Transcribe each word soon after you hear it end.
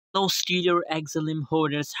Hello, Steeler XLM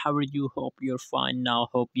holders. How are you? Hope you're fine now.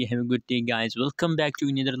 Hope you have a good day, guys. Welcome back to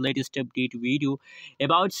another latest update video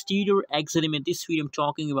about Steeler XLM. In this video, I'm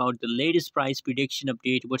talking about the latest price prediction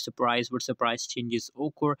update. What's the price changes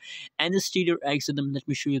occur, and the Steeler XLM. Let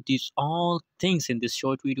me show you these all things in this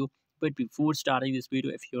short video. But before starting this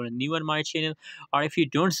video, if you're new on my channel or if you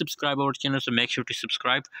don't subscribe our channel, so make sure to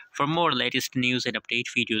subscribe for more latest news and update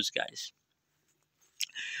videos, guys.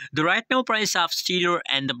 The right now price of stereo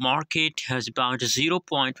and the market has about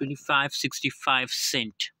 0.2565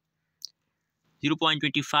 cent.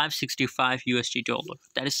 0.2565 USD dollar.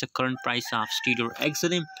 That is the current price of stereo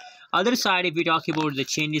XLM. Other side, if we talk about the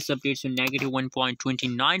changes updates, so negative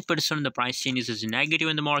 1.29%, the price changes is negative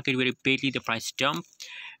in the market, very badly the price dump.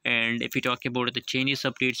 And if we talk about the changes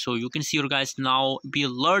update, so you can see your guys now, be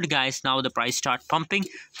alert guys, now the price start pumping.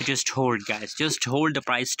 So just hold guys, just hold, the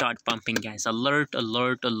price start pumping guys. Alert,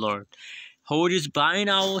 alert, alert. Hold is buy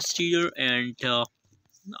now stereo, and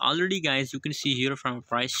already guys you can see here from a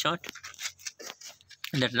price chart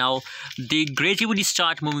that now they gradually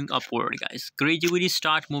start moving upward guys, gradually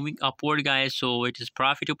start moving upward guys. So it is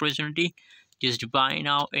profit opportunity, just buy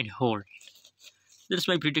now and hold. That's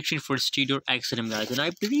my prediction for stereo XLM guys, and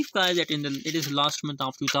I believe guys that it is last month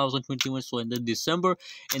of 2021, so in the December,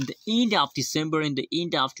 in the end of December, in the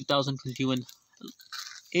end of 2021,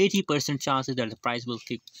 80% chances that the price will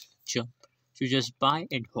keep jump. So just buy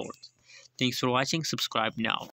and hold. Thanks for watching. Subscribe now.